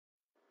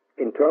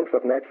In terms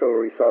of natural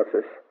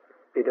resources,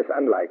 it is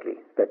unlikely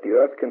that the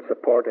Earth can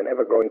support an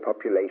ever-growing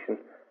population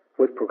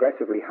with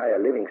progressively higher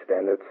living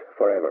standards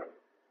forever.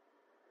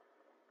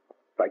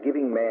 By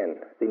giving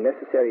man the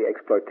necessary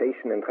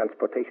exploitation and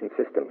transportation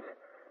systems,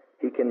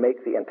 he can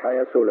make the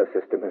entire solar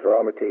system his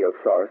raw material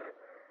source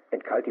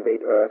and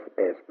cultivate Earth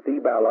as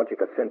the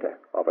biological center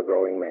of a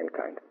growing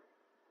mankind.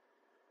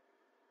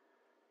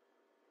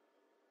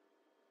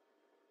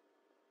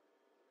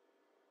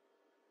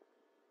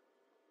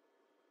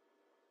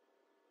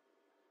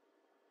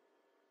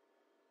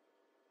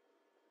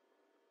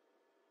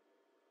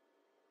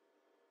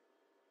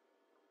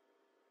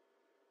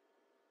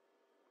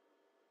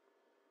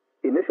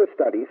 Initial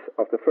studies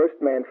of the first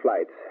manned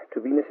flights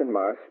to Venus and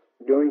Mars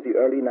during the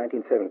early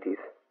 1970s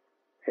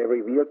have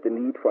revealed the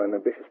need for an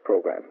ambitious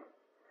program.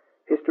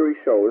 History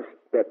shows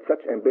that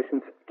such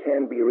ambitions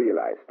can be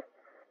realized.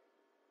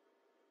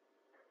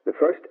 The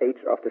first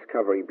age of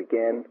discovery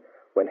began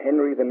when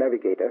Henry the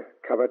Navigator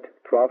covered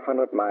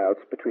 1,200 miles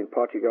between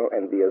Portugal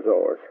and the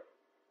Azores.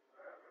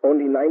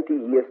 Only 90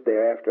 years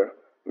thereafter,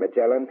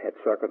 Magellan had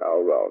circled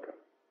our world.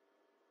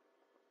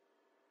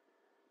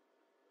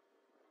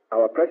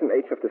 Our present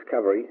age of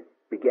discovery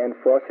began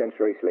 4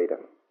 centuries later.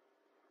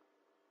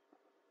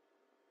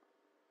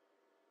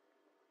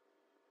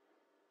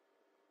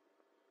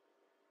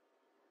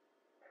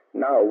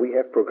 Now we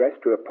have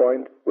progressed to a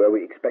point where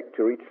we expect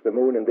to reach the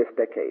moon in this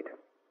decade.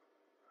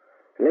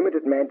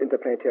 Limited manned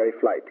interplanetary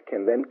flight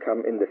can then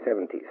come in the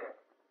 70s.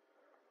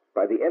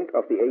 By the end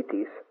of the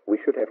 80s, we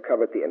should have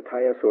covered the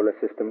entire solar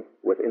system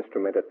with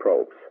instrumented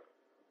probes.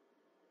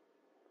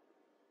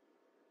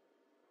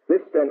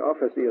 This then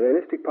offers the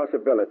realistic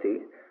possibility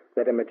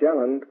that a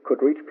Magellan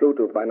could reach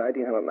Pluto by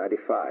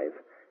 1995,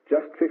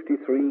 just 53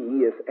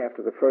 years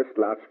after the first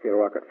large-scale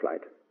rocket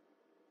flight.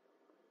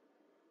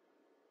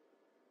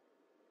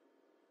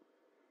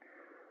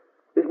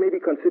 This may be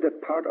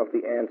considered part of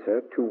the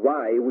answer to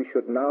why we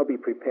should now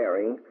be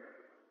preparing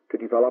to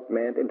develop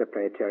manned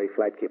interplanetary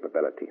flight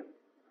capability.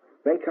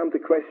 Then come the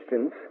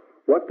questions: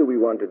 what do we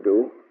want to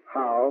do,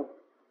 how,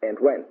 and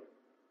when?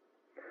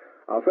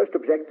 Our first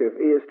objective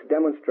is to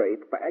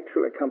demonstrate by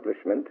actual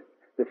accomplishment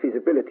the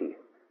feasibility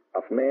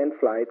of manned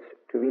flights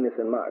to Venus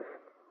and Mars.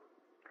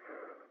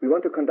 We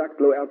want to conduct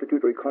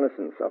low-altitude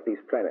reconnaissance of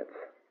these planets.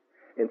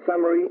 In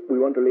summary, we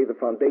want to lay the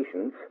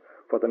foundations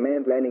for the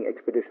manned landing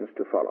expeditions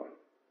to follow.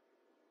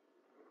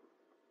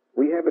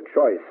 We have a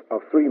choice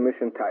of 3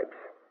 mission types: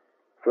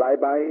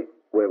 flyby,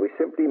 where we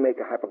simply make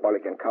a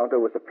hyperbolic encounter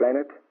with the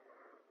planet,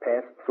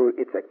 pass through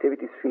its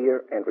activity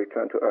sphere, and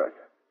return to Earth;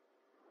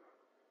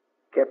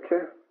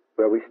 capture,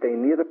 where we stay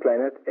near the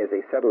planet as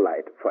a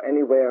satellite for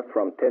anywhere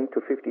from 10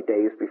 to 50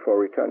 days before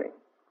returning.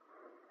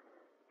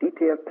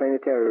 Detailed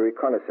planetary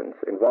reconnaissance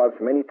involves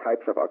many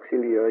types of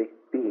auxiliary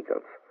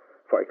vehicles.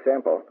 For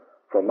example,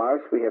 for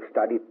Mars we have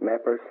studied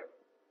mappers,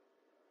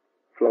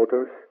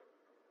 floaters,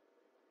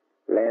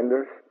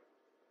 landers,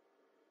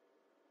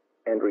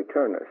 and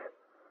returners,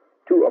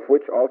 2 of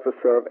which also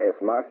serve as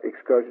Mars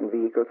excursion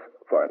vehicles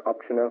for an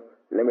optional,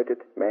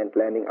 limited manned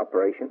landing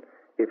operation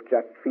if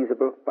judged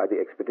feasible by the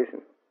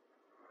expedition.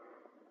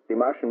 The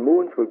Martian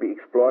moons will be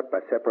explored by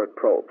separate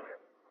probes.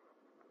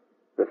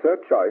 The third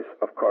choice,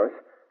 of course,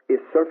 is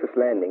surface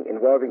landing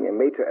involving a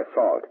major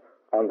assault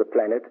on the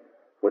planet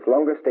with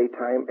longer stay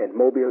time and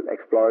mobile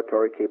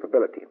exploratory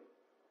capability.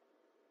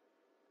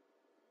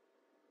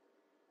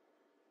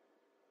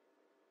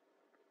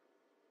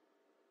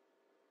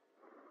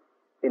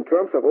 In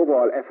terms of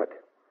overall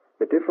effort,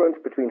 the difference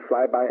between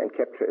flyby and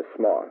capture is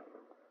small.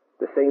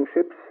 The same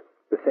ships,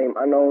 the same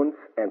unknowns,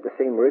 and the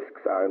same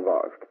risks are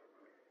involved.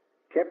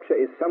 Capture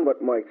is somewhat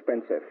more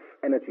expensive,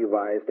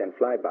 energy-wise, than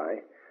flyby,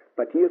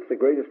 but yields the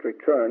greatest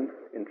return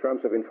in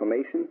terms of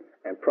information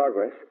and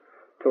progress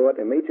toward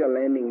a major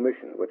landing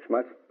mission, which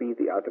must be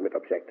the ultimate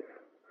objective.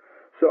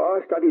 So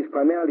our study is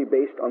primarily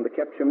based on the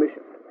capture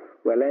mission,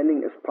 where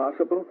landing is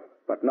possible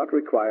but not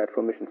required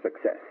for mission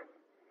success.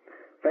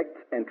 Facts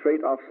and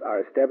trade-offs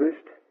are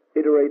established,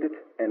 iterated,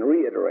 and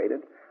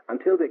reiterated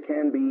until they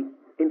can be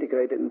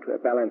integrated into a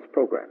balanced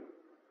program.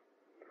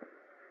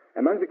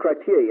 Among the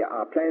criteria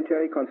are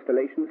planetary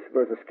constellations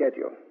versus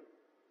schedule,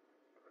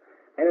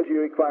 energy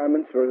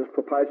requirements versus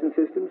propulsion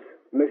systems,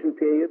 mission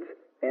periods,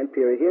 and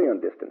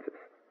perihelion distances,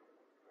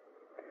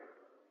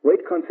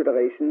 weight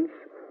considerations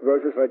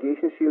versus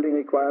radiation shielding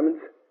requirements,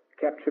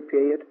 capture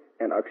period,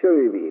 and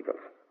auxiliary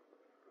vehicles,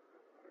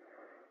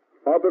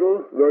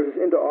 orbital versus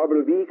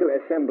interorbital vehicle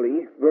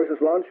assembly versus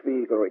launch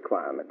vehicle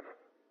requirements,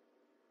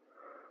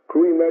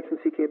 crew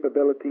emergency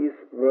capabilities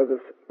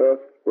versus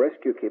Earth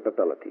rescue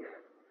capabilities,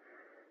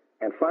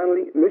 and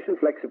finally, mission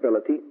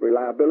flexibility,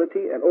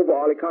 reliability, and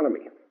overall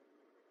economy.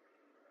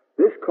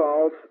 This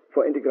calls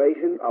for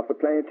integration of the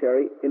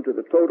planetary into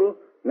the total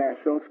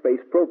national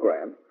space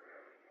program,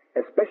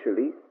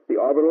 especially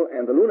the orbital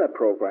and the lunar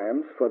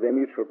programs for their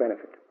mutual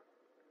benefit.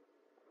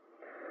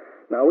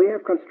 Now, we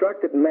have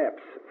constructed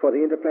maps for the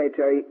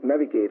interplanetary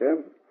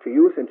navigator to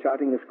use in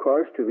charting his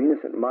course to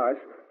Venus and Mars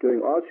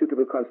during all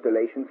suitable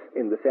constellations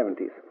in the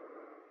 70s.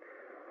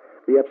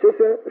 The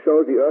abscissa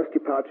shows the Earth's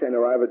departure and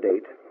arrival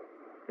date,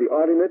 the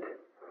ordinate,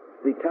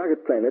 the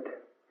target planet,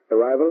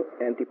 arrival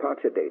and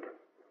departure date.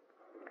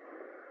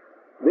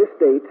 This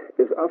date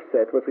is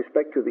offset with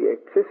respect to the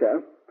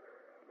abscissa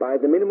by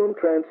the minimum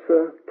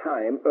transfer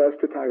time Earth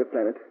to target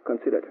planet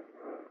considered.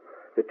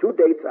 The two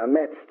dates are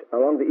matched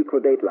along the equal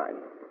date line.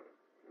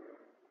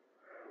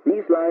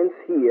 These lines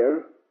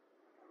here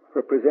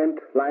represent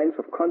lines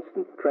of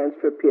constant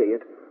transfer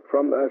period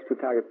from Earth to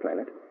target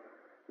planet,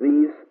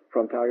 these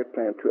from target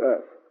planet to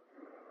Earth.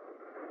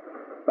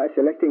 By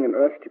selecting an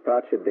Earth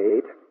departure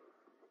date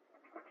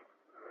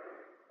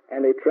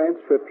and a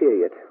transfer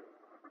period,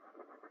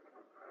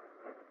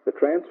 the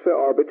transfer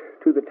orbit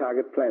to the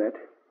target planet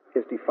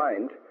is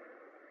defined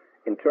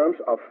in terms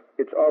of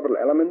its orbital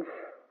elements,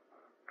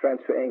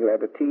 transfer angle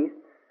at a t,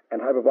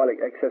 and hyperbolic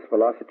excess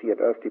velocity at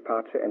Earth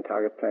departure and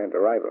target planet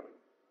arrival.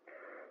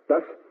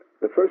 Thus,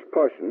 the first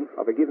portion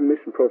of a given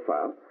mission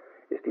profile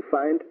is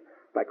defined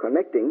by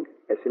connecting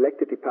a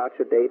selected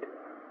departure date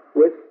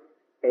with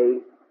a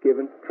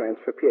given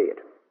transfer period.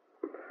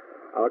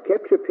 Our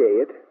capture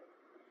period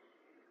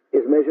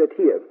is measured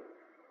here.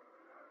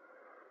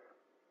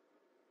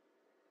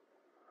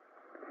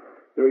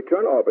 The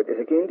return orbit is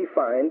again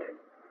defined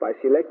by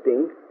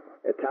selecting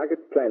a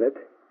target planet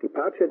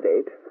departure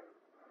date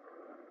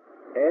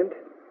and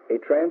a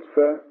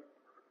transfer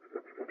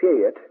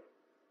period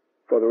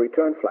for the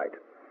return flight.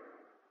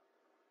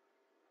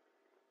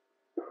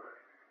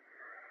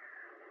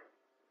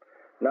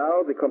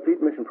 Now the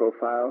complete mission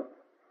profile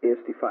is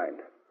defined.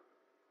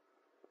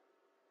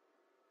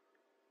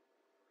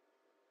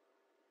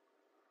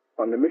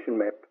 On the mission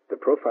map, the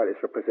profile is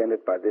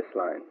represented by this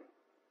line.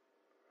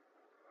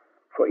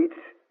 For each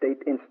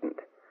date instant,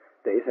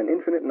 there is an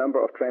infinite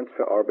number of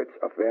transfer orbits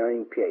of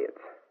varying periods.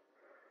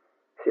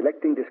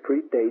 Selecting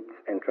discrete dates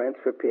and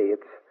transfer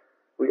periods,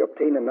 we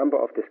obtain a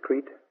number of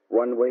discrete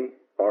one-way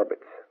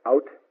orbits,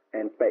 out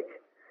and back,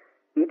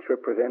 each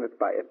represented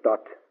by a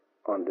dot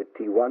on the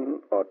T1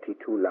 or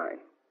T2 line.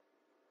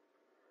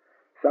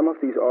 Some of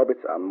these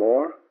orbits are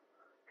more,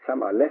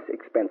 some are less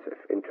expensive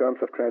in terms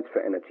of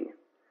transfer energy,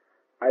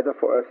 either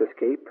for Earth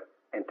escape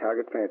and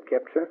target planet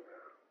capture,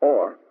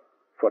 or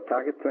for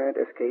target planet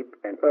escape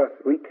and Earth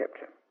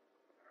recapture.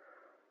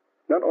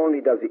 Not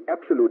only does the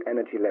absolute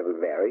energy level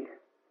vary,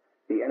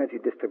 the energy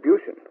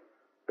distribution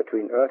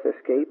between Earth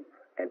escape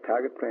and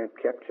target planet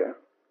capture,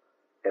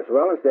 as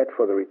well as that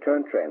for the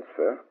return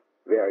transfer,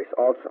 varies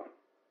also.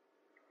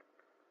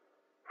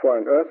 For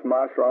an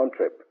Earth-Mars round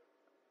trip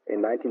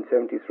in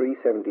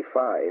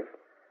 1973-75,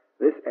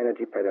 this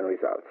energy pattern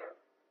results.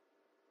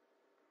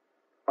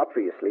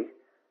 Obviously,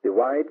 the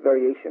wide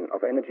variation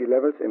of energy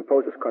levels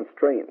imposes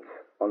constraints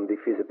on the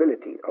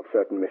feasibility of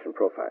certain mission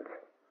profiles.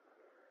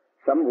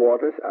 Some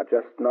waters are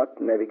just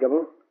not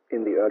navigable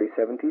in the early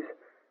 70s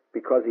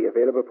because the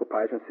available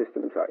propulsion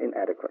systems are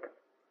inadequate.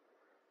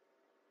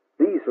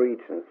 These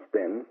regions,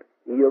 then,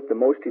 yield the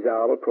most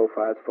desirable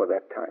profiles for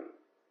that time.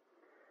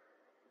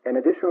 An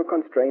additional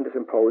constraint is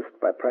imposed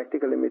by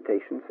practical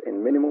limitations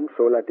in minimum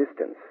solar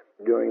distance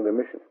during the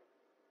mission.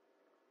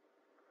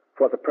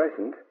 For the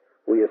present,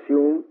 we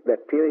assume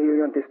that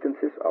perihelion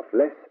distances of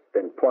less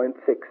than 0.6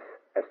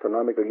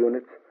 astronomical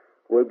units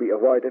will be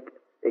avoided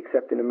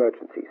except in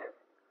emergencies,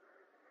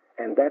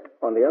 and that,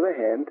 on the other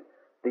hand,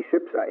 the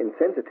ships are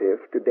insensitive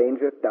to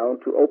danger down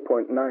to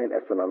 0.9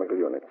 astronomical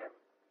units.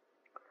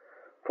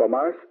 For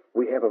Mars,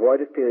 we have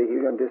avoided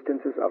perihelion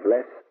distances of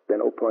less than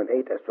 0.8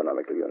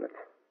 astronomical units.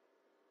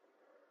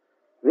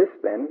 This,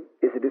 then,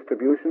 is a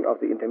distribution of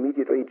the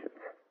intermediate regions.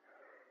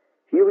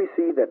 Here we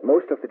see that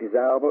most of the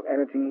desirable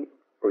energy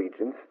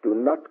regions do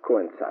not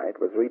coincide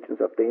with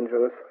regions of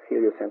dangerous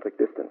heliocentric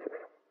distances.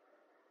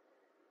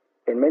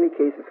 In many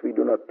cases, we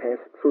do not pass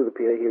through the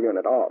perihelion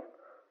at all,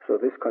 so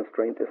this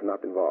constraint is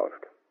not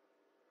involved.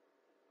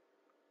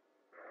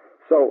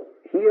 So,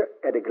 here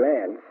at a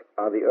glance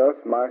are the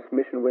Earth-Mars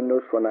mission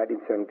windows for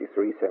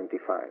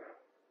 1973-75.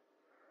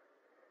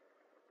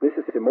 This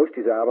is the most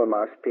desirable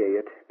Mars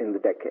period in the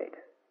decade.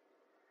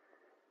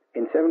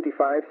 In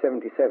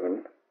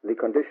 75-77, the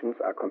conditions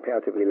are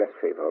comparatively less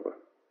favorable.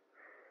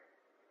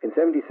 In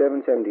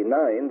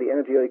 77-79, the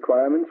energy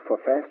requirements for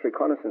fast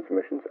reconnaissance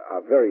missions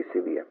are very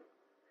severe.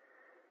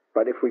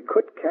 But if we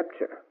could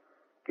capture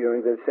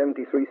during the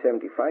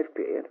 73-75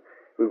 period,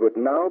 we would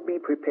now be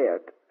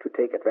prepared to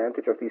take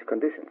advantage of these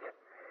conditions.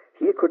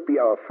 Here could be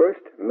our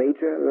first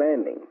major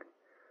landing,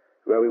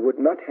 where we would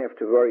not have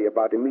to worry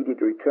about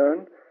immediate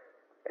return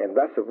and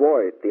thus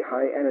avoid the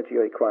high energy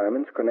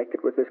requirements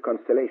connected with this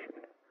constellation.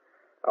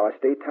 Our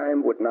stay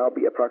time would now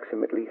be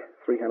approximately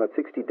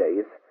 360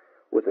 days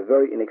with a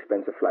very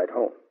inexpensive flight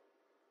home.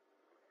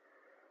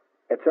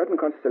 At certain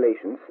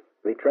constellations,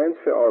 the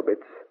transfer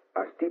orbits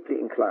are steeply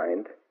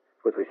inclined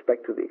with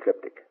respect to the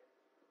ecliptic.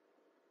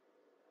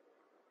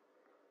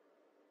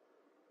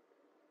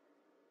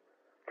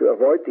 To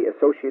avoid the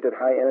associated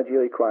high energy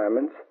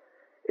requirements,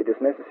 it is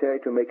necessary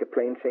to make a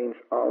plane change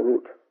en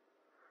route.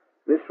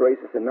 This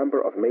raises the number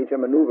of major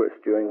maneuvers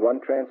during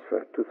one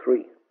transfer to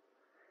 3.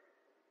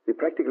 The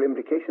practical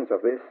implications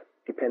of this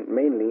depend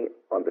mainly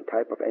on the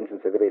type of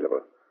engines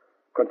available.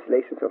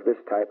 Constellations of this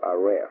type are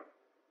rare.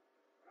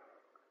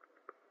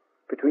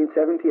 Between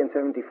 70 and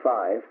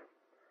 75,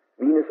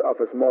 Venus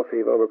offers more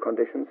favorable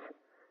conditions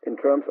in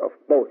terms of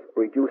both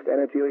reduced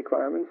energy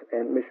requirements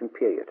and mission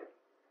period.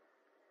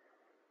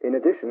 In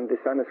addition,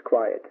 the Sun is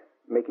quiet,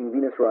 making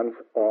Venus runs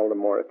all the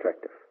more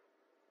attractive.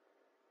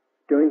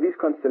 During these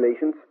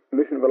constellations,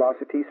 mission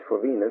velocities for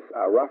Venus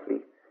are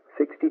roughly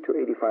 60 to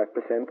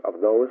 85%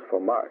 of those for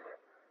Mars.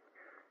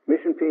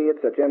 Mission periods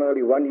are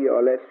generally 1 year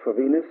or less for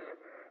Venus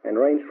and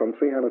range from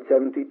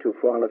 370 to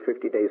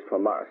 450 days for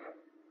Mars.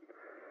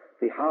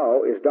 The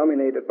how is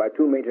dominated by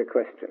two major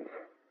questions.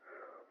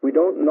 We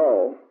don't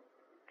know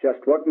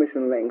just what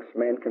mission lengths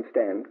man can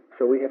stand,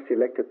 so we have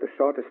selected the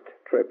shortest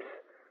trips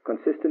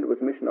consistent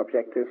with mission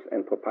objectives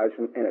and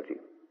propulsion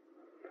energy.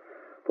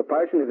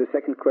 Propulsion is the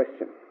second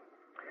question.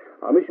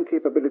 Our mission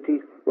capability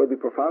will be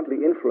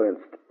profoundly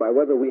influenced by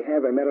whether we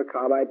have a metal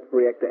carbide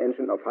reactor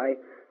engine of high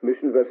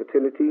mission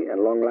versatility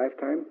and long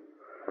lifetime.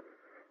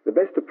 The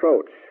best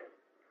approach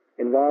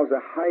involves a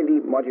highly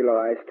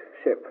modularized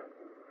ship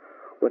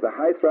with a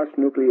high-thrust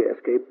nuclear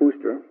escape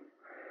booster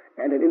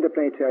and an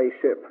interplanetary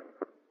ship.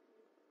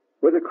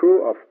 With a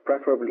crew of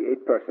preferably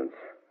 8 persons,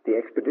 the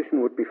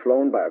expedition would be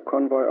flown by a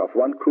convoy of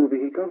 1 crew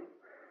vehicle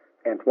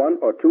and 1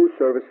 or 2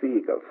 service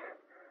vehicles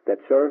that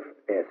serve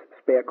as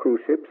spare crew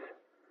ships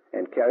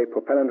and carry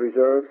propellant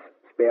reserves,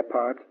 spare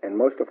parts, and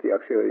most of the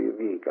auxiliary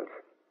vehicles.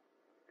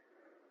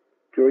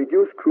 To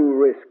reduce crew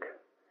risk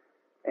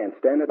and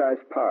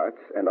standardize parts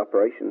and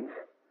operations,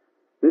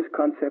 this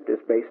concept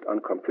is based on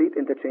complete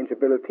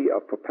interchangeability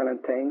of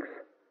propellant tanks,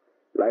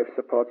 life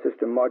support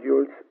system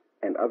modules,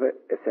 and other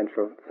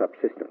essential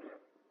subsystems.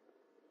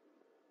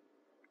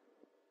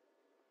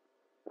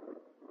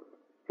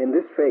 In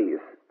this phase,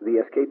 the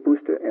escape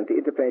booster and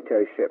the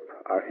interplanetary ship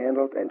are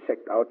handled and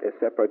checked out as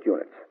separate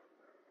units.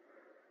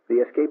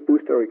 The escape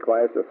booster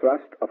requires a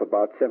thrust of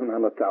about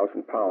 700,000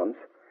 pounds,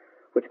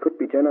 which could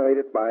be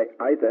generated by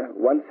either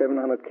one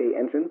 700K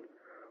engine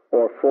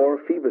or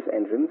 4 Phoebus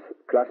engines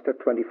clustered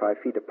 25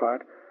 feet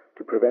apart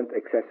to prevent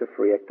excessive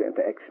reactor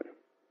interaction.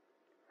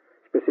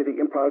 Specific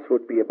impulse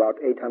would be about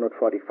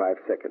 845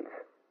 seconds.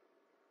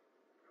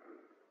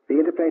 The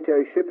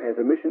interplanetary ship has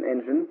a mission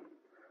engine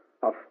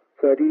of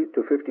 30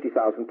 to 50,000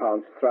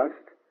 pounds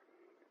thrust.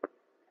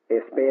 A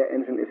spare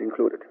engine is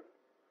included.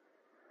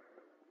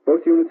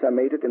 Both units are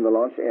mated in the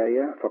launch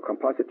area for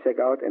composite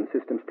checkout and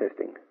systems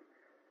testing.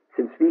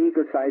 Since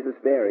vehicle sizes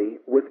vary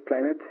with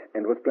planet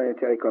and with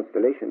planetary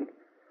constellation,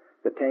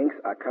 the tanks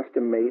are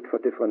custom made for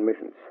different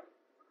missions.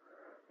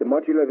 The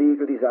modular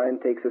vehicle design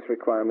takes this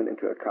requirement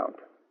into account.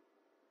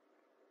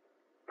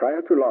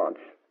 Prior to launch,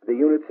 the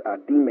units are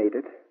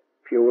demated,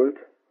 fueled,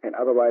 and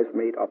otherwise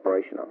made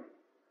operational.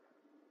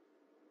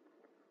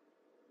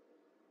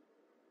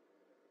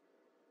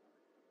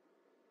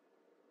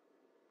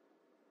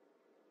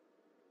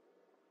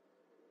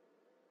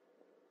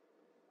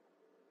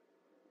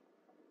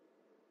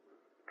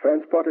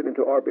 Transported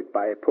into orbit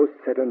by a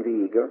post-Saturn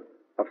vehicle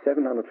of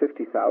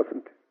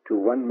 750,000 to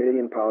 1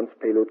 million pounds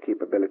payload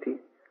capability,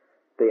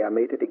 they are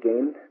mated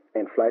again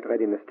and flight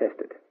readiness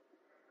tested.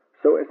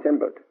 So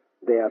assembled,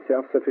 they are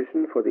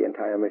self-sufficient for the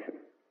entire mission.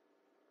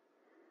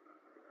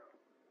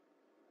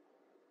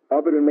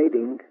 Orbital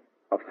mating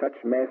of such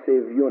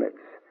massive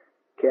units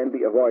can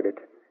be avoided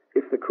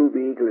if the crew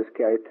vehicle is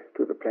carried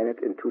to the planet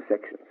in 2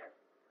 sections,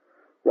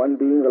 one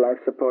being the life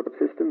support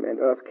system and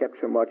Earth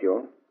capture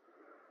module,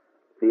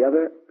 the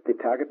other the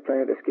target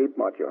planet escape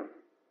module.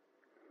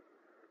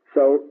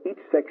 So each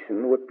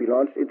section would be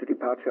launched into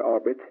departure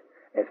orbit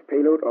as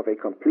payload of a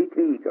complete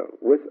vehicle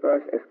with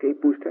Earth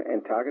escape booster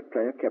and target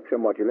planet capture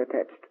module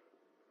attached.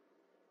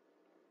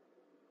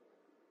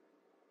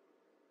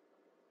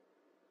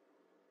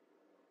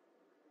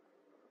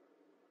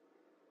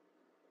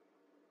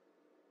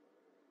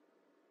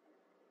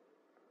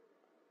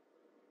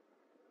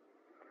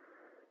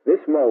 This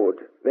mode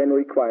then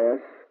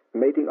requires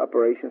mating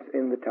operations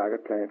in the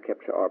target planet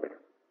capture orbit.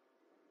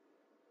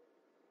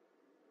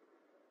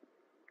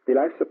 The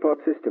life support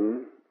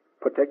system,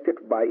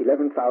 protected by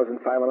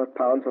 11,500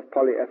 pounds of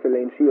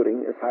polyethylene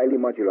shielding, is highly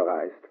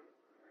modularized.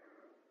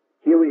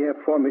 Here we have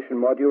 4 mission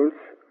modules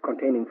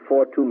containing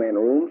 4 two-man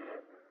rooms,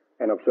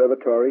 an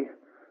observatory,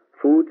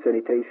 food,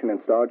 sanitation and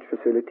storage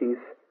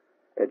facilities,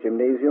 a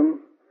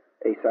gymnasium,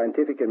 a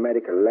scientific and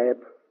medical lab,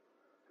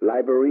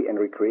 library and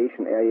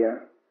recreation area,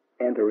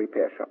 and a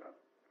repair shop.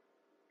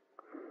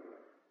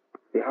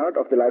 The heart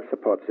of the life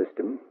support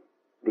system,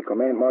 the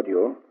command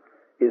module,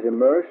 is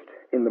immersed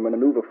in the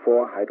Maneuver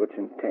 4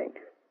 hydrogen tank.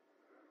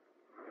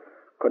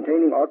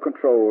 Containing all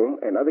control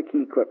and other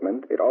key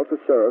equipment, it also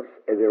serves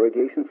as a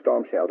radiation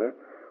storm shelter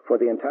for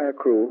the entire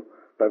crew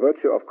by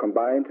virtue of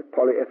combined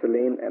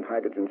polyethylene and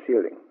hydrogen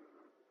shielding.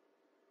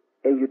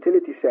 A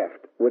utility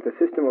shaft with a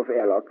system of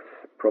airlocks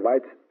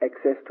provides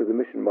access to the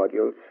mission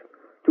modules,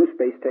 2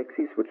 space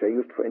taxis which are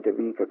used for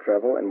intervehicle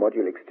travel and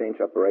module exchange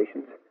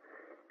operations,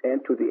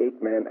 and to the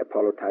 8-man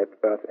Apollo-type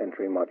Earth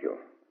entry module.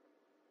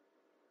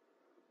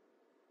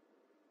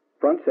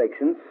 Front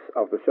sections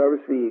of the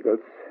service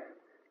vehicles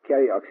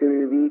carry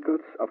auxiliary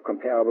vehicles of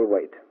comparable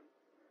weight.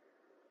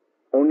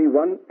 Only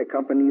one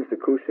accompanies the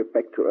cruise ship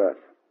back to Earth.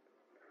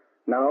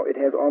 Now it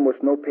has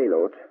almost no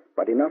payload,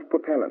 but enough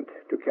propellant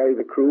to carry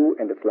the crew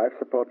and its life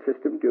support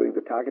system during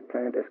the target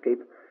planet escape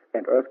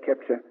and Earth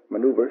capture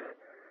maneuvers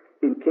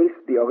in case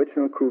the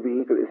original crew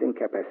vehicle is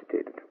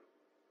incapacitated.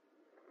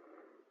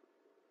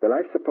 The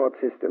life support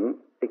system,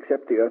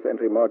 except the Earth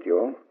entry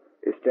module,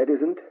 is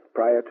jettisoned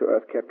prior to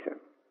Earth capture.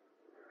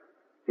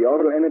 The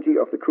orbital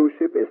energy of the cruise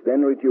ship is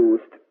then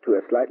reduced to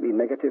a slightly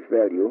negative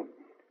value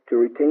to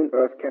retain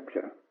Earth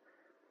capture,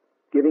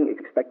 giving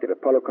expected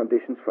Apollo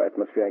conditions for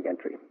atmospheric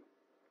entry.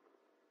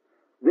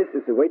 This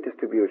is the weight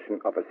distribution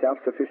of a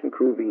self-sufficient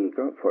crew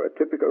vehicle for a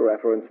typical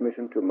reference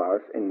mission to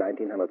Mars in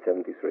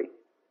 1973.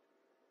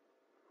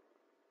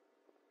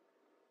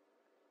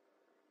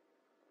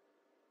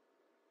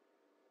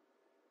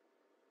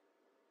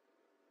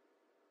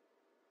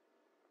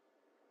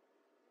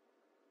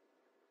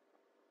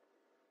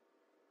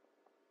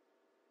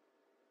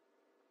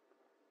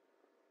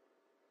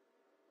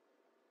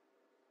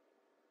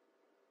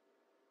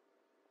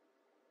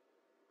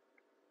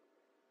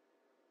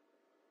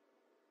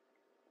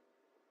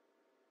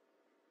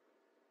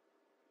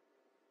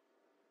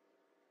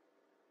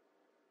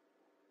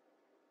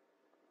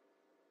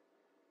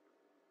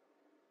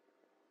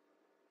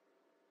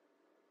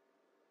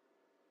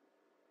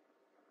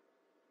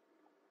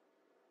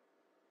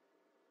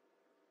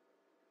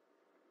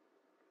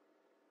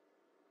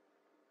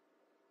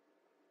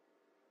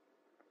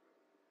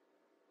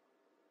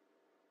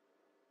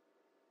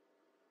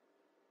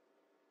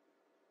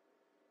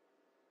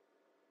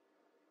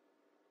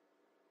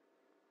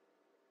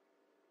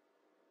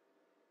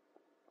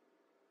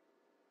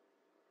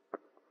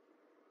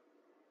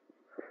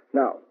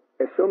 Now,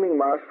 assuming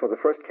Mars for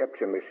the first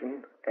capture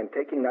mission and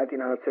taking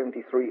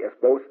 1973 as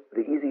both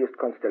the easiest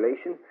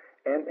constellation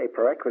and a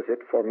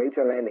prerequisite for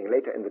major landing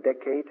later in the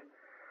decade,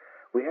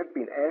 we have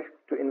been asked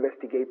to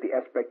investigate the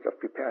aspects of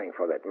preparing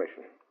for that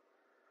mission.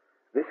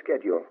 This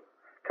schedule,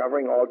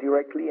 covering all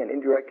directly and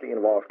indirectly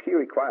involved key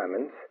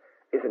requirements,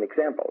 is an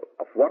example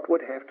of what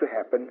would have to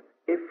happen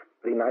if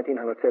the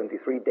 1973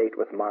 date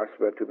with Mars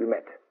were to be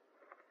met.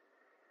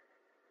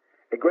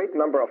 A great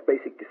number of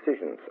basic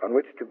decisions on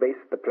which to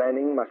base the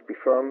planning must be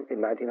firm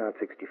in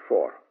 1964,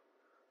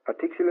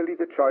 particularly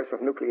the choice of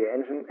nuclear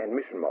engine and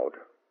mission mode.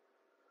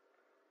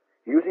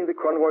 Using the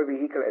convoy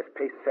vehicle as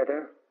pace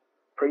setter,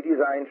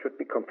 pre-design should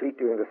be complete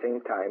during the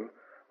same time,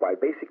 while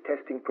basic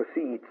testing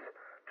proceeds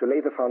to lay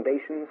the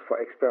foundations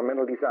for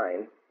experimental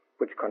design,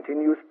 which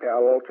continues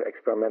parallel to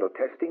experimental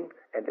testing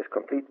and is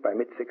complete by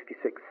mid-66.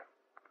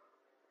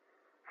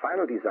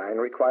 Final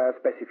design requires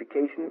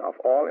specification of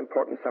all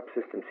important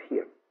subsystems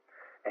here,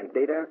 and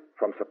data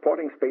from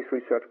supporting space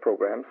research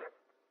programs,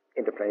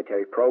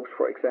 interplanetary probes,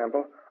 for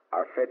example,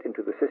 are fed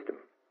into the system.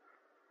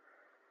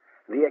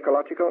 The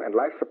ecological and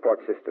life support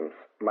systems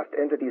must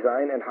enter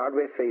design and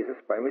hardware phases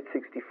by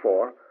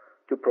mid-64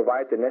 to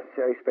provide the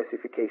necessary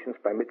specifications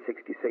by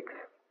mid-66.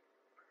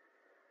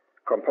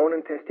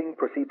 Component testing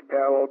proceeds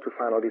parallel to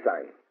final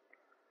design.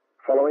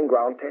 Following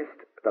ground test,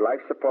 the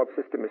life support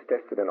system is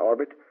tested in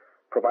orbit,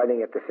 providing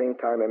at the same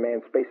time a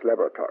manned space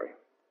laboratory.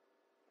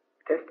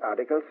 Test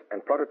articles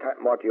and prototype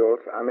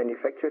modules are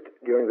manufactured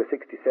during the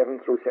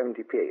 67 through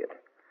 70 period.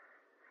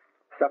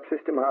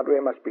 Subsystem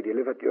hardware must be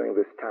delivered during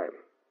this time.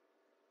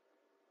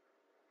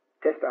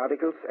 Test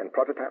articles and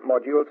prototype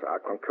modules are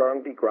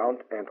concurrently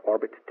ground and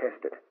orbit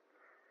tested.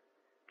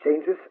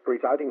 Changes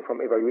resulting from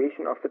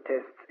evaluation of the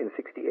tests in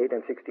 68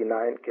 and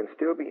 69 can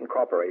still be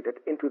incorporated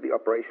into the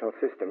operational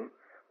system,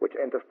 which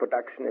enters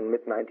production in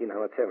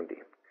mid-1970.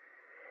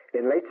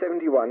 In late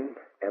 71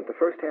 and the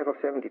first half of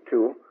 72,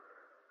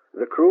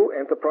 the crew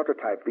and the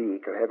prototype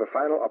vehicle have a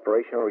final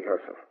operational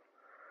rehearsal.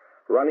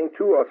 Running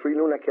 2 or 3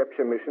 lunar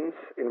capture missions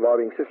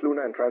involving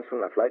cislunar and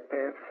translunar flight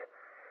paths,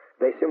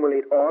 they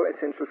simulate all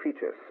essential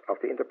features of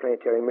the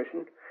interplanetary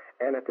mission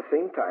and at the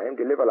same time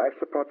deliver life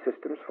support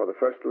systems for the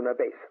first lunar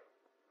base.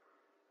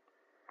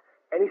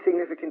 Any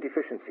significant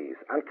deficiencies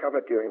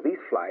uncovered during these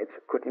flights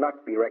could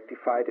not be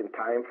rectified in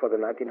time for the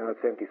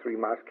 1973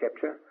 Mars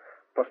capture,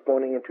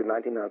 postponing into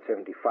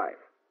 1975.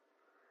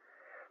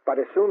 But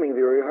assuming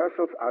the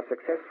rehearsals are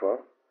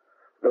successful,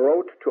 the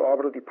road to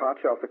orbital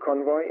departure of the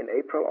convoy in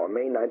April or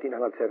May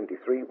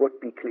 1973 would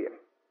be clear.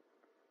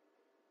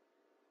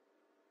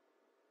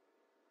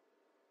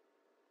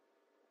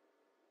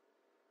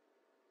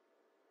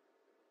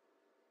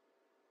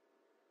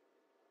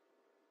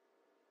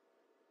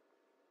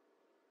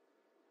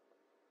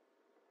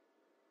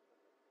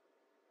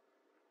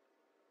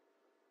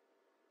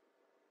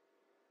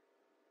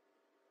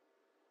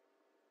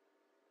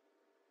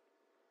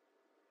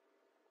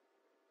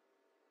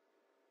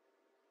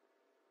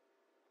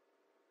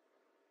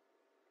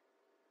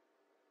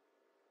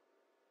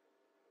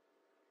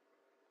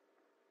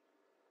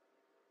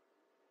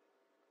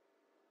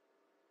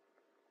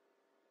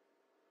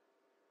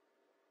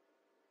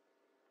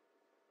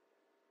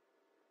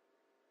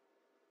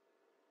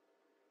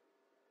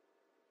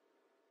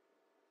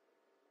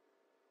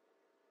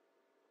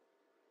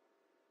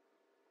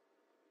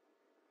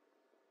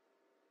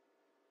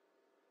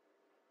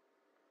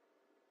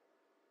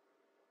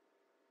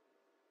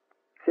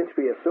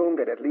 we assume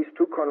that at least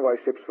 2 convoy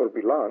ships will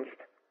be launched,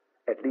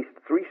 at least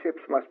 3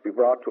 ships must be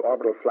brought to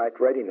orbital flight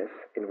readiness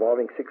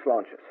involving 6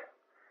 launches.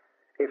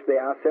 If they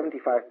are 75%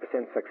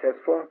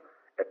 successful,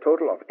 a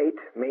total of 8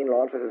 main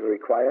launches is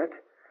required,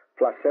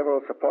 plus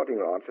several supporting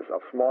launches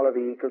of smaller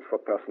vehicles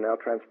for personnel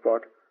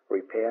transport,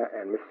 repair,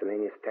 and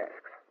miscellaneous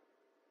tasks.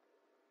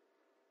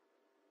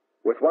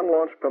 With 1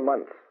 launch per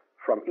month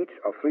from each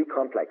of 3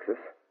 complexes,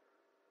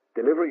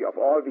 delivery of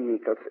all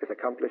vehicles is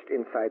accomplished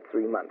inside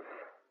 3 months.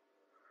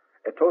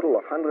 A total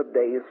of 100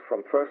 days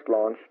from first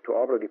launch to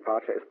orbital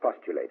departure is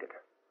postulated.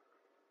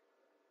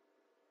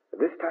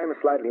 This time is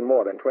slightly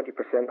more than 20%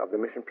 of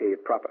the mission period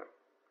proper.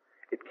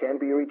 It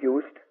can be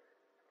reduced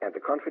and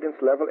the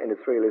confidence level in its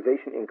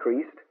realization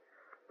increased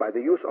by the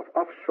use of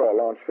offshore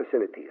launch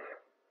facilities.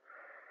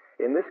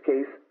 In this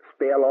case,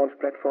 spare launch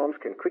platforms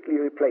can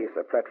quickly replace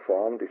a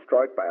platform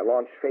destroyed by a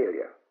launch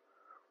failure,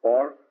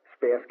 or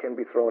spares can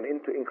be thrown in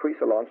to increase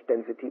a launch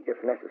density if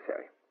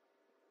necessary.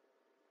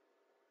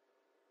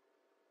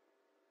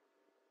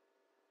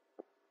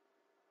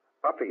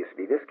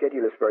 Obviously, this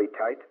schedule is very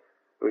tight,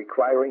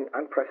 requiring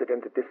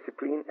unprecedented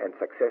discipline and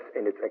success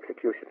in its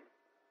execution.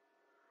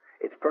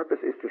 Its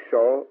purpose is to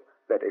show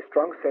that a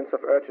strong sense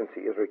of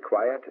urgency is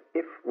required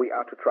if we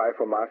are to try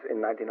for Mars in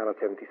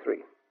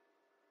 1973.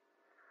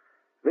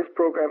 This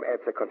program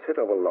adds a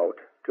considerable load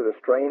to the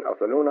strain of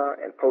the lunar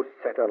and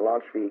post-Saturn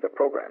launch vehicle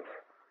programs.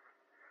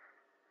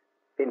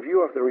 In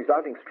view of the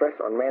resulting stress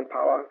on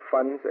manpower,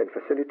 funds, and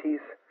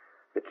facilities,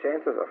 the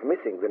chances of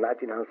missing the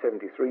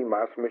 1973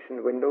 Mars mission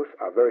windows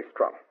are very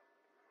strong.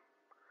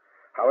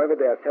 However,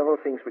 there are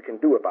several things we can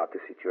do about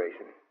this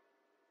situation.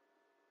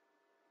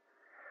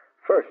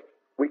 First,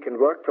 we can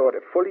work toward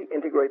a fully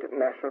integrated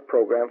national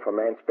program for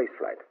manned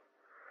spaceflight,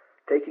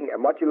 taking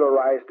a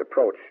modularized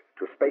approach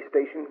to space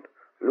station,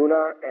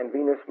 lunar, and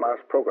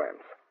Venus-Mars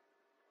programs.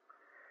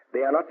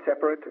 They are not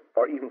separate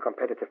or even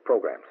competitive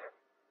programs.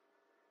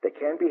 They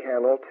can be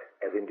handled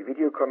as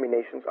individual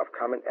combinations of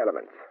common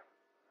elements.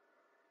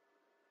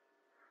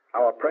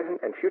 Our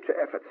present and future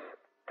efforts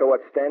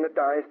towards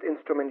standardized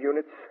instrument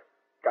units,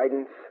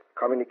 guidance,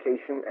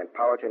 communication, and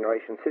power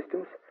generation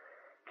systems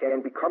can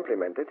be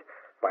complemented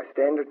by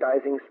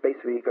standardizing space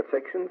vehicle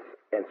sections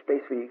and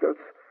space vehicles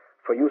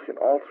for use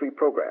in all 3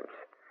 programs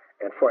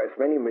and for as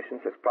many missions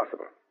as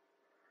possible.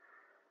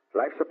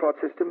 Life support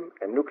system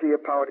and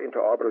nuclear-powered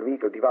interorbital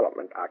vehicle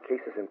development are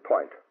cases in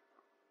point.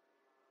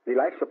 The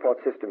life support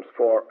systems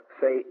for,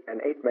 say,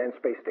 an 8-man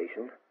space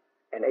station,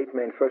 an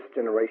 8-man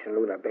first-generation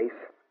lunar base,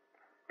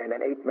 and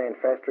an 8-man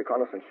fast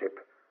reconnaissance ship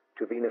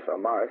to Venus or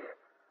Mars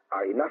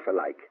are enough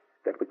alike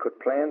that we could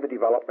plan the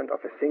development of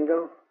a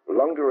single,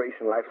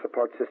 long-duration life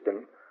support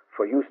system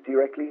for use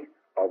directly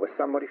or with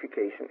some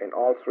modification in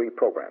all 3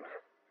 programs.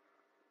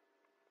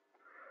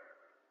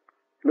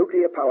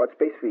 Nuclear-powered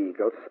space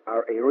vehicles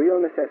are a real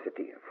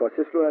necessity for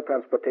cislunar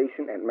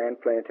transportation and manned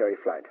planetary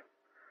flight.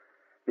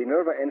 The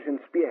Nerva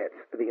engine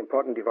spearheads the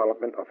important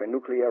development of a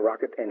nuclear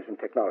rocket engine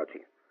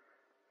technology.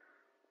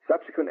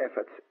 Subsequent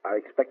efforts are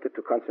expected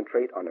to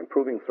concentrate on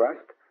improving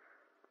thrust,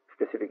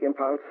 specific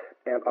impulse,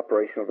 and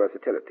operational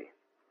versatility.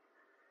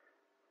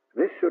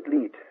 This should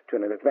lead to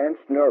an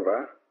advanced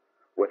Nerva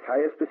with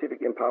higher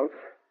specific impulse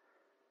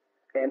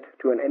and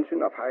to an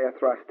engine of higher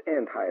thrust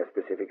and higher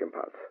specific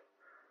impulse.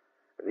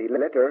 The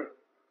latter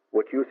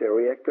would use a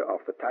reactor of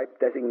the type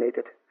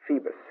designated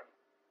Phoebus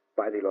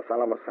by the Los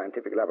Alamos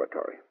Scientific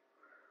Laboratory.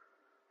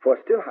 For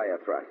still higher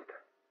thrust,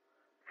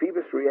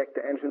 Phoebus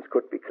reactor engines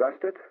could be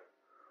clustered,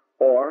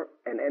 or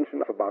an engine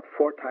of about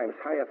 4 times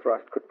higher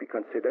thrust could be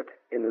considered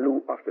in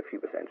lieu of the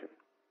Phoebus engine.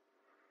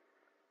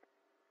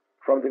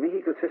 From the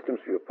vehicle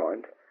systems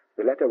viewpoint,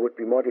 the latter would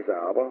be more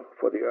desirable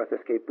for the Earth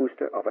escape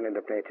booster of an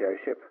interplanetary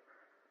ship,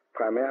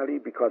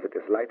 primarily because it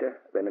is lighter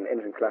than an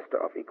engine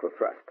cluster of equal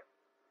thrust.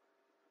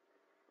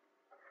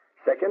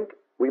 Second,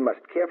 we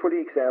must carefully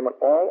examine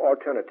all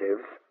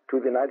alternatives to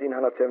the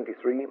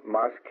 1973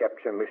 Mars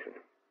capture mission.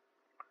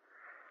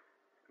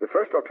 The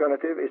first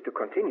alternative is to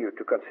continue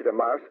to consider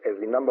Mars as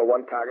the number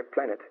 1 target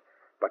planet,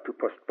 but to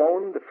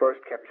postpone the first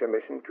capture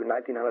mission to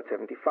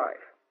 1975.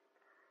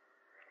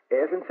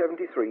 As in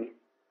 73,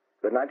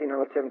 the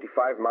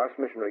 1975 Mars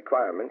mission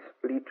requirements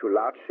lead to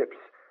large ships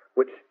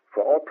which,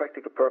 for all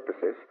practical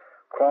purposes,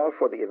 call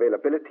for the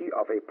availability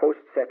of a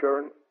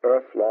post-Saturn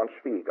Earth launch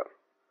vehicle.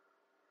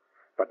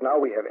 But now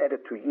we have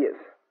added 2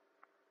 years.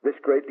 This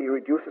greatly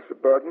reduces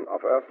the burden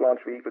of Earth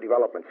launch vehicle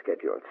development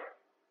schedules.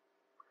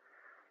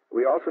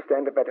 We also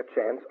stand a better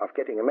chance of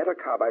getting a metal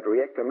carbide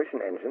reactor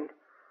mission engine,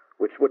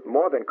 which would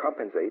more than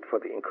compensate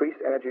for the increased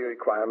energy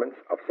requirements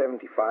of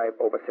 75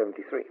 over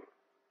 73.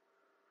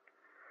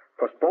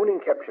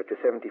 Postponing capture to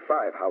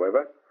 75,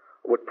 however,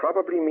 would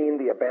probably mean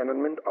the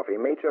abandonment of a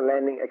major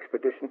landing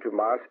expedition to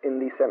Mars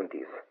in the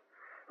 70s,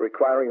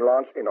 requiring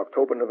launch in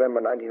October-November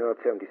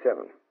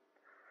 1977.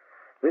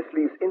 This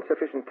leaves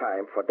insufficient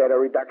time for data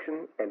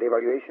reduction and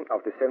evaluation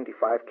of the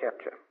 75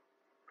 capture.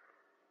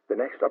 The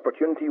next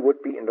opportunity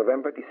would be in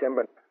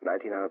November-December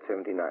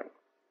 1979.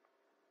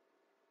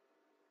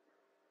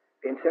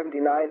 In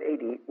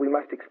 1979-80, we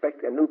must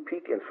expect a new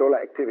peak in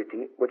solar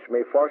activity, which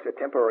may force a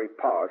temporary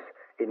pause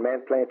in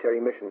manned planetary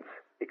missions,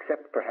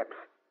 except perhaps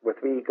with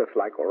vehicles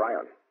like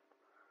Orion.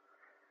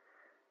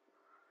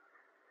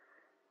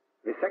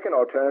 The second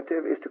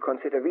alternative is to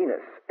consider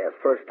Venus as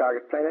first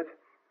target planet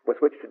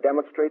with which to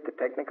demonstrate the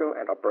technical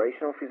and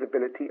operational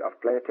feasibility of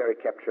planetary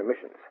capture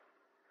missions.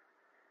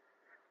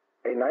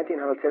 A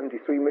 1973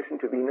 mission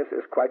to Venus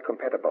is quite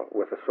compatible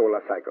with the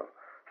solar cycle,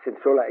 since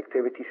solar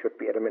activity should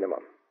be at a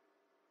minimum.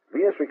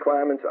 Venus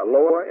requirements are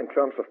lower in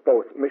terms of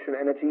both mission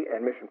energy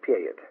and mission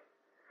period.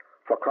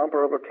 For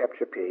comparable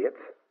capture periods,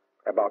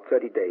 about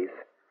 30 days,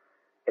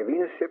 a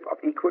Venus ship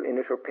of equal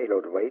initial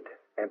payload weight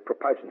and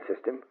propulsion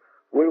system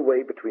will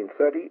weigh between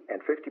 30 and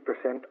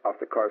 50% of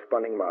the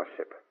corresponding Mars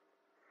ship.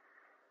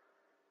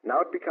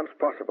 Now it becomes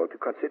possible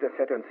to consider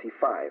Saturn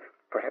C5,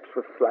 perhaps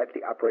with slightly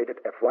uprated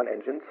F1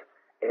 engines,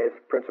 as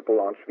principal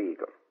launch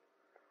vehicle.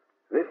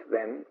 This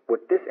then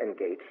would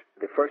disengage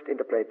the first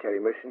interplanetary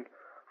mission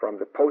from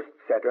the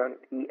post-Saturn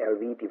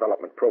ELV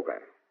development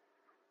program.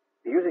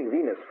 Using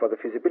Venus for the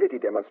feasibility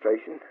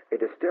demonstration, it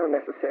is still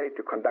necessary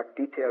to conduct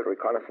detailed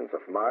reconnaissance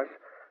of Mars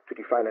to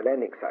define a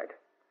landing site.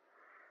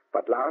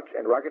 But large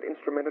and rugged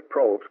instrumented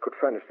probes could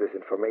furnish this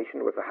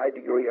information with a high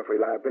degree of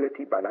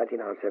reliability by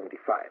 1975.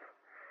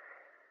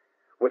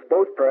 With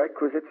both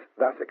prerequisites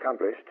thus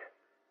accomplished,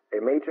 a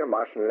major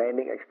Martian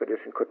landing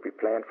expedition could be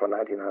planned for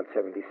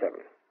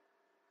 1977.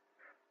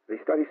 The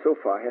study so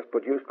far has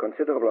produced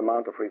considerable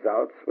amount of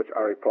results which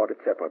are reported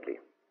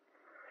separately.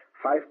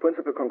 5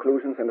 principal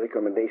conclusions and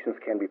recommendations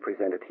can be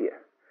presented here.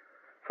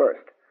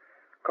 First,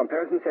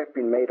 comparisons have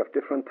been made of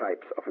different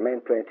types of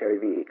manned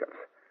planetary vehicles.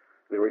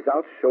 The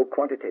results show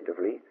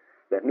quantitatively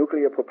that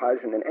nuclear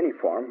propulsion in any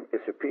form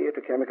is superior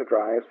to chemical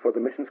drives for the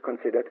missions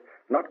considered,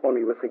 not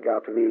only with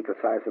regard to vehicle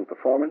size and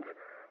performance,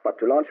 but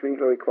to launch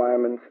vehicle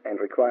requirements and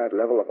required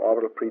level of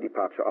orbital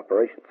pre-departure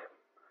operations.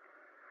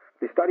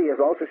 The study has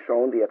also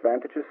shown the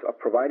advantages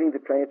of providing the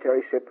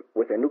planetary ship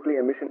with a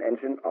nuclear mission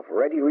engine of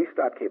ready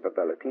restart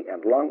capability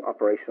and long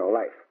operational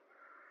life.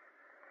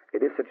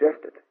 It is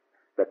suggested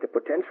that the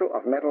potential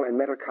of metal and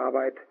metal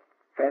carbide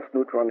fast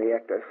neutron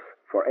reactors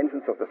for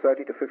engines of the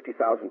 30 to 50,000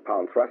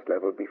 pound thrust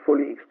level be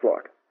fully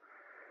explored.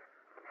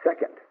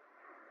 Second,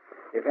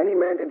 if any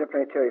manned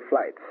interplanetary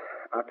flights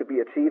are to be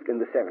achieved in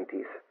the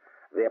 70s,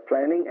 their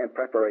planning and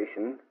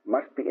preparation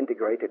must be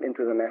integrated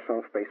into the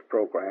National Space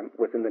Program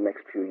within the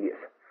next few years.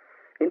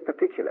 In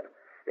particular,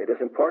 it is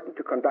important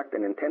to conduct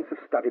an intensive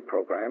study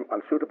program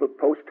on suitable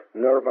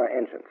post-NERVA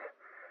engines.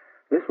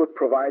 This would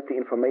provide the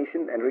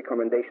information and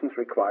recommendations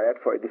required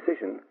for a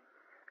decision,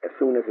 as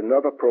soon as the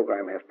NERVA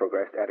program has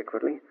progressed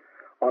adequately,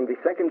 on the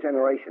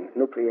second-generation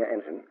nuclear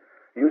engine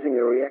using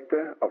a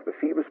reactor of the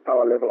feeblest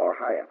power level or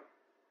higher.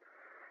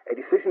 A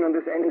decision on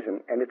this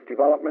engine and its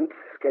development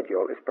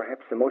schedule is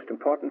perhaps the most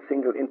important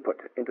single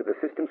input into the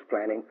systems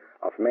planning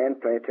of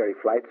manned planetary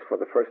flights for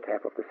the first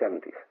half of the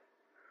 70s.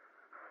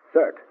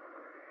 Third,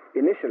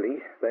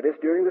 initially, that is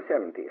during the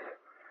 70s,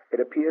 it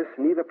appears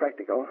neither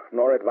practical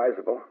nor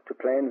advisable to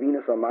plan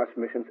Venus or Mars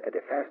missions at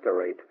a faster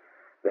rate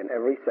than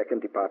every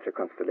second departure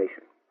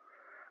constellation.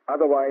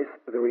 Otherwise,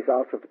 the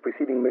results of the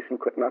preceding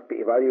mission could not be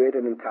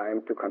evaluated in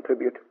time to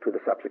contribute to the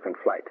subsequent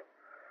flight.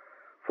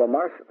 For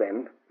Mars,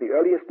 then, the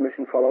earliest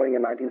mission following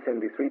a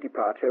 1973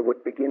 departure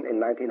would begin in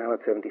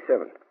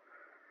 1977.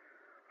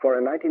 For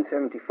a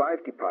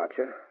 1975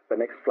 departure, the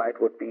next flight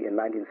would be in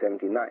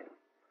 1979.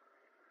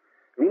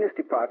 Venus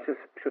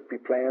departures should be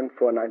planned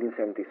for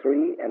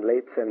 1973 and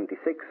late 76,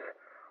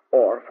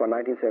 or for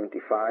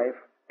 1975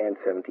 and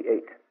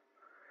 78.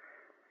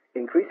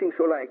 Increasing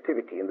solar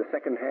activity in the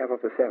second half of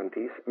the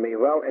 70s may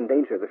well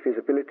endanger the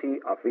feasibility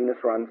of Venus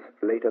runs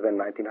later than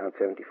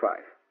 1975.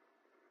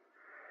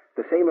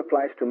 The same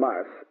applies to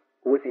Mars,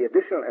 with the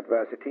additional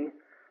adversity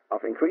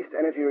of increased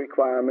energy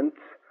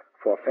requirements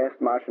for fast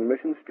Martian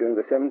missions during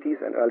the 70s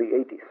and early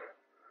 80s.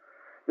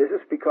 This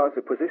is because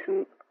the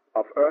position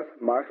of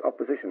Earth-Mars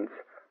oppositions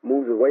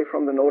moves away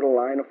from the nodal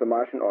line of the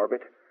Martian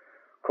orbit,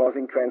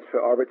 causing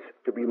transfer orbits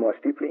to be more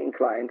steeply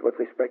inclined with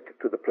respect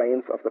to the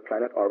planes of the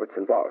planet orbits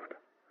involved.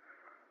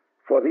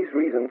 For these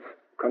reasons,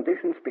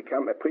 conditions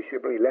become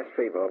appreciably less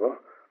favorable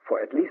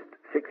for at least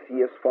 6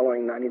 years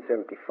following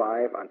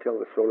 1975 until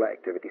the solar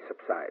activity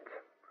subsides.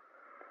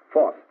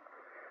 Fourth,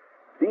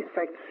 these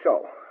facts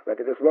show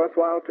that it is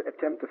worthwhile to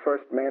attempt the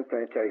first manned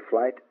planetary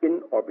flight in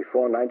or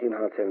before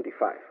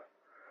 1975.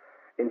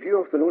 In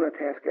view of the lunar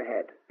task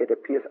ahead, it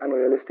appears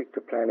unrealistic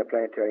to plan a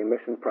planetary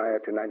mission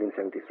prior to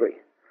 1973.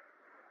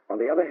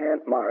 On the other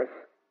hand, Mars,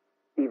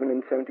 even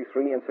in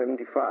 73 and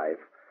 75,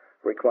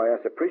 requires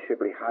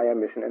appreciably higher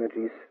mission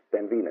energies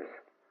than Venus.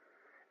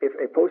 If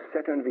a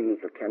post-Saturn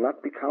vehicle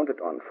cannot be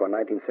counted on for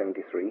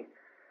 1973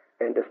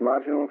 and is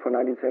marginal for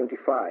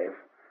 1975,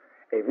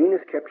 a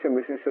Venus capture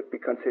mission should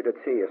be considered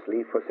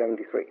seriously for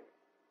 73.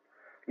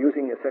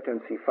 Using a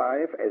Saturn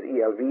C5 as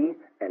ELV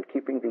and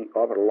keeping the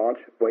orbital launch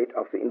weight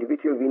of the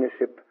individual Venus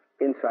ship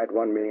inside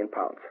 1 million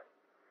pounds.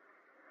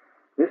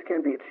 This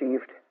can be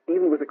achieved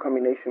even with a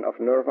combination of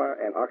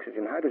NERVA and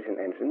oxygen-hydrogen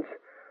engines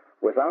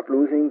without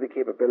losing the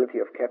capability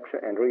of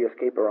capture and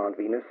re-escape around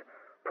Venus,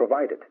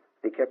 provided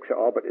the capture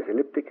orbit is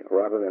elliptic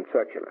rather than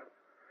circular.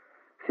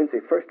 Since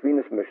a first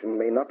Venus mission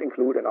may not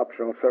include an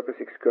optional surface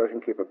excursion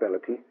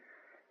capability,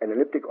 an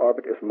elliptic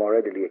orbit is more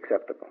readily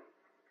acceptable.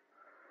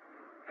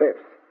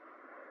 Fifth,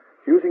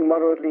 using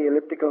moderately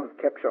elliptical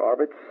capture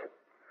orbits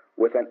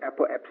with an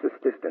apoapsis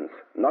distance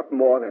not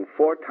more than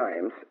 4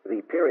 times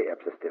the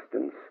periapsis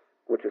distance,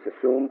 which is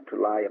assumed to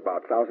lie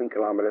about 1,000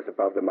 kilometers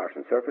above the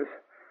Martian surface,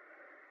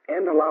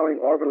 and allowing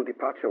orbital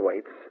departure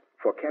weights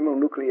for Camel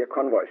nuclear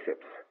convoy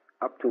ships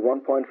up to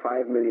 1.5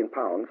 million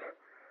pounds,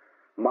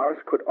 Mars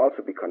could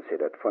also be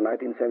considered for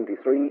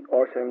 1973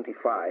 or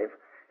 75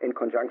 in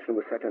conjunction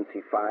with Saturn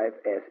C5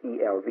 as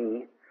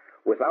ELV,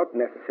 without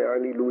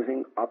necessarily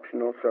losing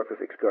optional surface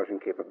excursion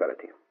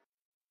capability.